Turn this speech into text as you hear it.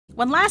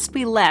When last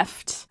we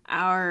left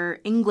our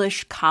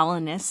English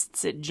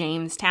colonists at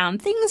Jamestown,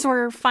 things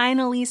were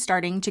finally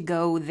starting to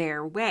go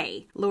their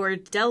way.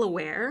 Lord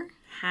Delaware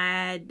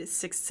had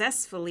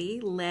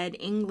successfully led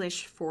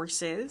English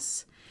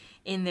forces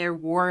in their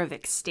War of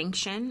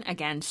Extinction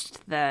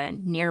against the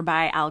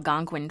nearby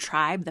Algonquin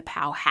tribe, the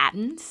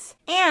Powhatans.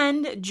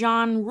 And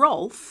John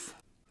Rolfe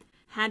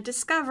had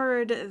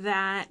discovered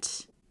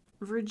that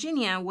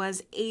Virginia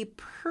was a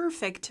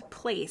perfect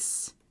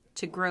place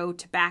to grow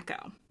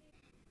tobacco.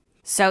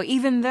 So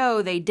even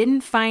though they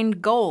didn't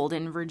find gold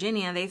in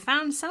Virginia, they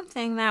found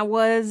something that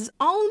was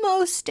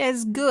almost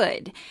as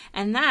good,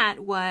 and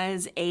that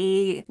was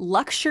a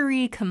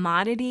luxury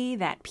commodity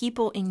that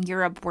people in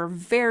Europe were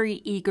very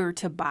eager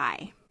to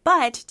buy.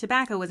 But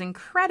tobacco was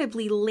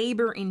incredibly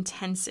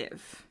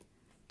labor-intensive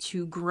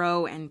to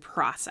grow and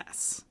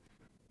process.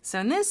 So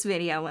in this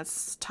video,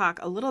 let's talk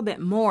a little bit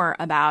more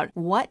about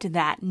what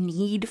that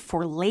need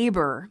for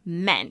labor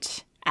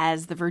meant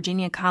as the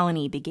Virginia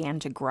colony began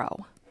to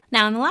grow.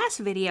 Now, in the last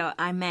video,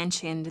 I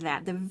mentioned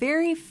that the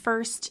very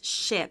first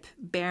ship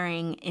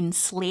bearing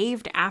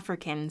enslaved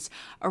Africans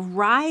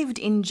arrived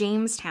in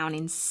Jamestown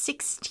in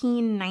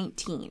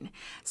 1619.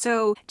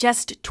 So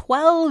just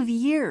 12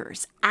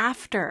 years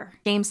after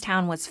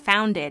Jamestown was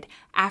founded,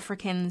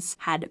 Africans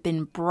had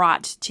been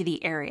brought to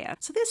the area.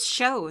 So this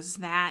shows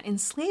that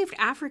enslaved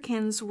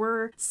Africans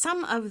were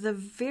some of the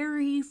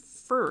very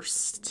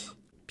first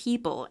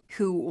people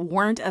who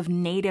weren't of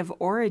native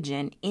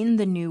origin in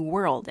the New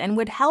World and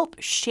would help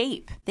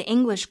shape the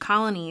English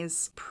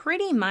colonies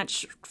pretty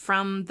much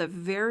from the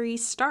very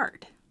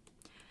start.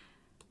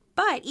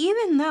 But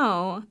even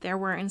though there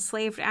were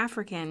enslaved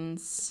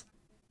Africans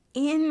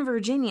in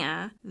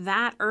Virginia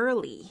that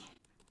early,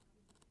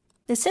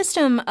 the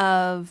system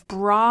of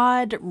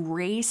broad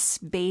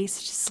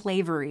race-based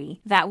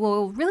slavery that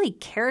will really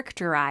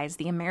characterize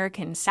the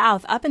American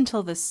South up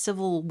until the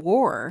Civil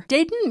War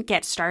didn't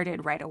get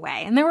started right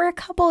away, and there were a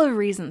couple of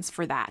reasons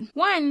for that.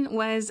 One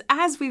was,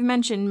 as we've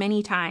mentioned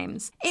many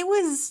times, it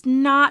was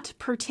not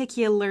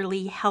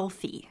particularly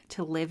healthy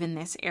to live in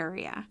this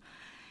area.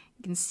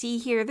 You can see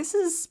here, this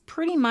is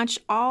pretty much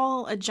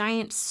all a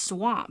giant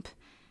swamp.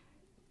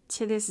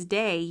 To this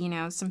day,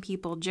 some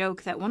people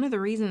joke that one of the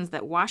reasons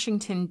that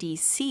Washington,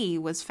 D.C.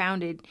 was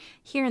founded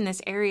here in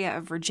this area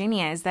of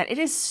Virginia is that it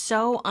is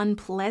so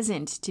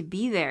unpleasant to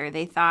be there.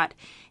 They thought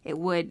it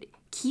would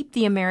keep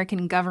the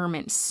American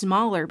government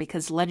smaller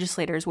because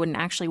legislators wouldn't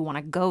actually want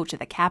to go to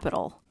the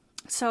Capitol.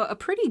 So a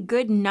pretty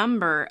good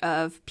number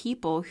of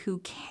people who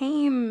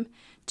came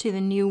to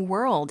the New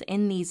World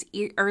in these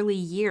early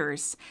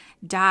years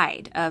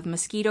died of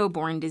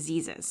mosquito-borne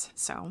diseases.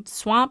 So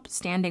swamp,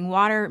 standing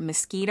water,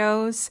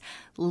 mosquitoes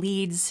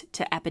leads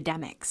to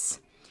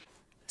epidemics.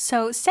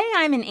 So say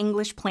I'm an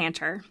English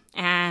planter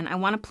and I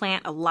want to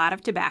plant a lot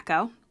of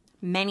tobacco,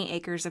 many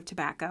acres of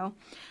tobacco.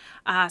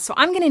 So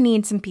I'm going to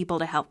need some people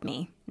to help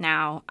me.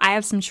 Now, I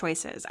have some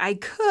choices. I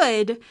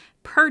could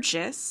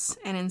purchase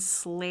an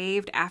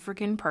enslaved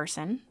African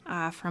person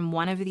from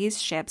one of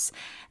these ships,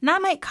 and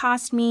that might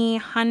cost me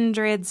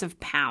hundreds of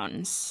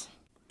pounds.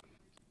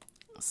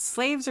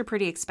 Slaves are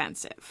pretty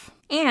expensive.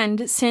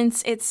 And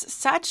since it's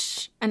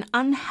such an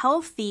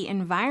unhealthy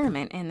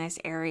environment in this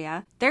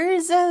area,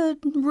 there's a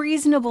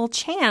reasonable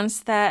chance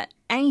that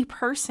any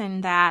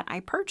person that I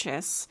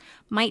purchase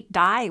might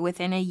die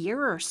within a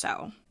year or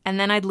so. And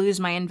then I'd lose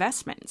my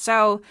investment.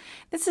 So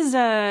this is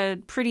a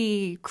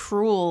pretty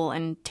cruel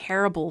and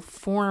terrible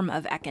form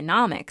of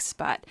economics,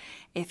 but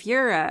if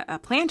you're a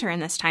planter in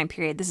this time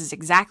period, this is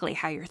exactly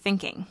how you're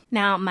thinking.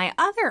 Now, my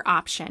other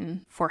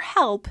option for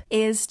help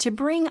is to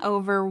bring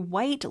over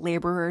white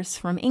laborers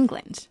from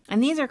England,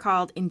 and these are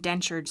called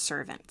indentured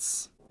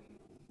servants.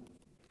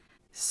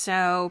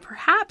 So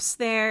perhaps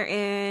there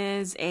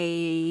is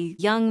a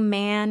young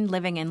man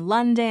living in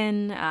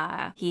London.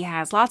 He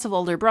has lots of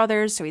older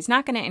brothers, so he's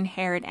not going to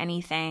inherit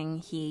anything.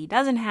 He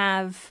doesn't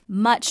have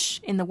much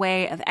in the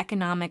way of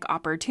economic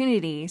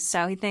opportunity,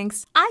 so he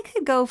thinks, I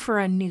could go for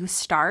a new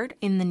start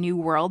in the New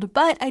World,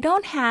 but I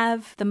don't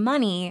have the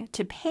money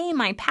to pay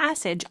my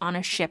passage on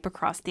a ship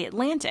across the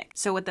Atlantic.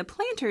 So what the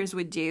planters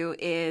would do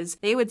is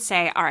they would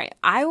say, all right,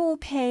 I will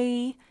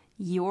pay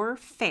your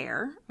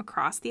fare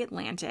across the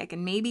Atlantic,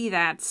 and maybe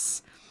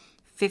that's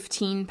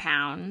 15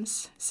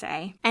 pounds,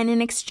 say, and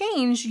in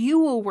exchange, you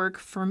will work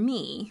for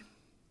me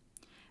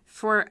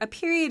for a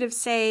period of,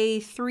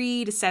 say,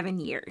 3 to 7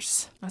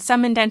 years. Now,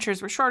 some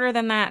indentures were shorter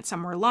than that,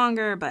 some were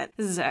longer, but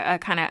this is a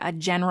kind of a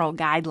general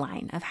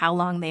guideline of how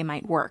long they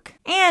might work.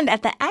 And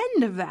at the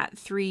end of that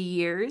 3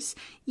 years,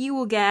 you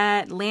will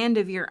get land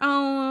of your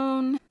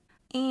own,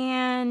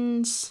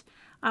 and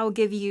I will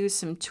give you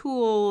some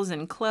tools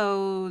and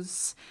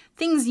clothes,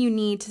 things you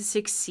need to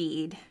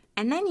succeed,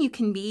 and then you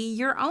can be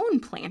your own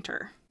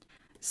planter.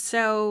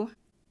 So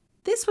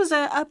this was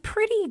a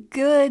pretty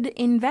good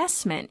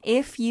investment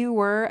if you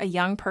were a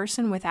young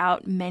person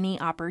without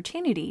many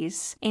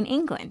opportunities in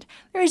England.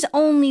 There's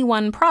only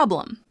one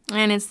problem,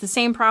 And it's the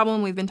same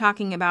problem we've been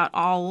talking about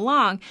all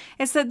along.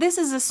 It's that this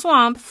is a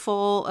swamp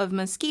full of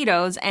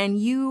mosquitoes, and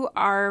you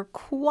are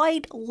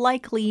quite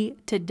likely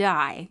to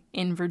die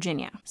in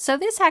Virginia. So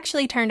this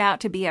actually turned out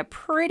to be a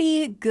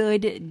pretty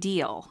good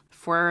deal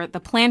for the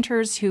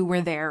planters who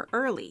were there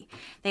early.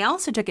 They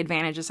also took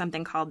advantage of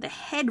something called the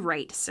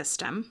headright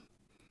system,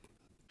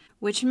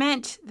 which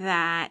meant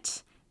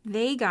that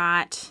they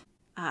got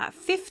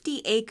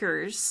 50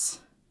 acres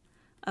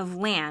of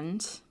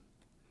land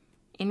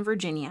in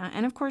Virginia.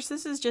 And of course,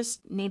 this is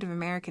just Native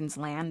Americans'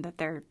 land that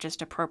they're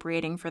just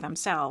appropriating for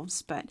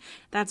themselves, but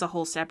that's a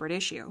whole separate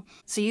issue.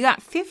 So you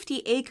got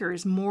 50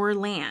 acres more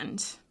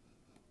land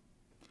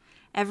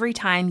every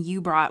time you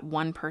brought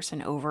one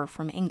person over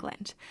from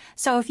England.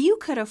 So if you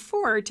could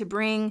afford to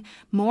bring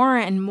more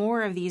and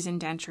more of these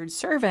indentured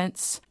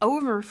servants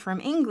over from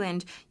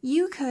England,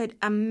 you could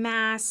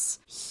amass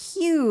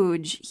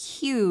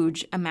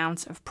huge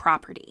amounts of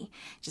property,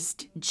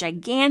 just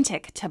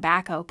gigantic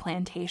tobacco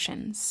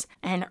plantations.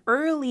 And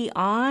early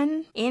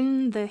on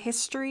in the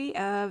history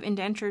of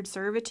indentured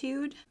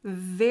servitude,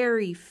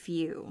 very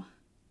few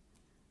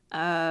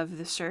of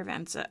the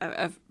servants,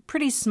 a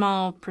pretty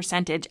small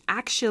percentage,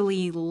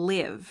 actually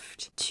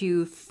lived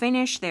to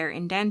finish their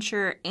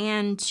indenture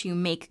and to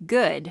make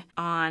good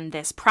on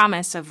this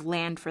promise of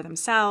land for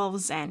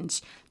themselves and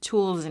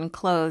tools and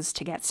clothes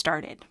to get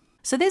started.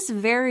 So this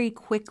very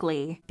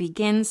quickly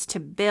begins to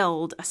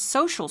build a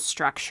social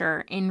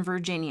structure in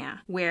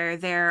Virginia where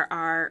there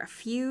are a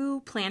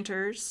few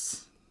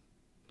planters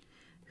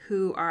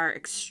who are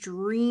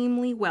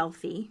extremely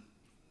wealthy,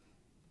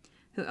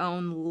 who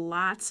own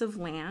lots of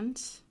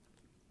land.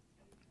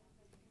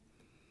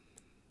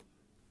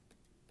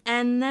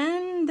 And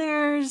then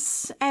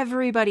there's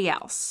everybody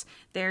else.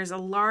 There's a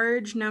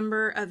large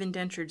number of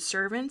indentured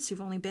servants who've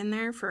only been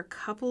there for a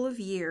couple of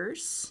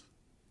years,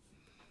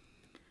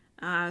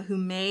 who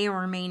may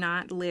or may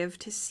not live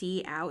to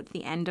see out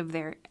the end of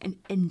their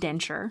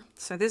indenture.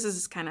 So this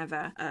is kind of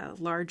a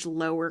large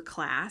lower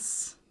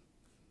class.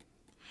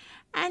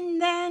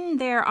 And then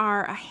there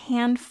are a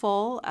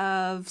handful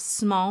of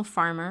small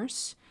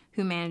farmers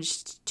who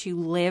managed to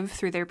live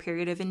through their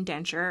period of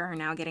indenture, are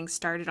now getting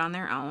started on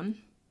their own.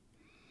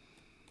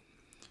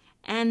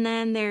 And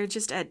then there's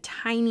just a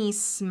tiny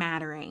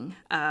smattering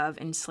of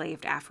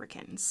enslaved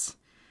Africans.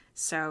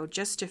 So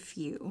just a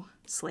few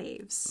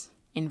slaves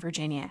in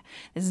Virginia.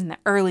 This is in the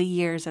early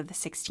years of the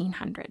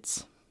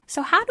 1600s.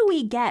 So how do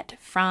we get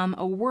from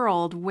a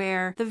world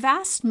where the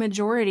vast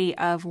majority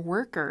of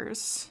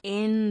workers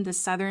in the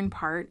southern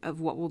part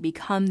of what will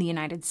become the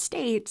United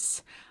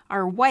States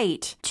are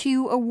white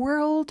to a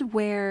world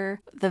where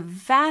the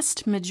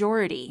vast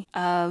majority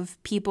of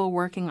people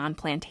working on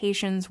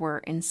plantations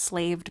were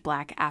enslaved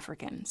Black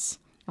Africans?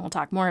 And we'll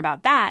talk more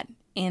about that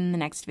in the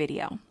next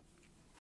video.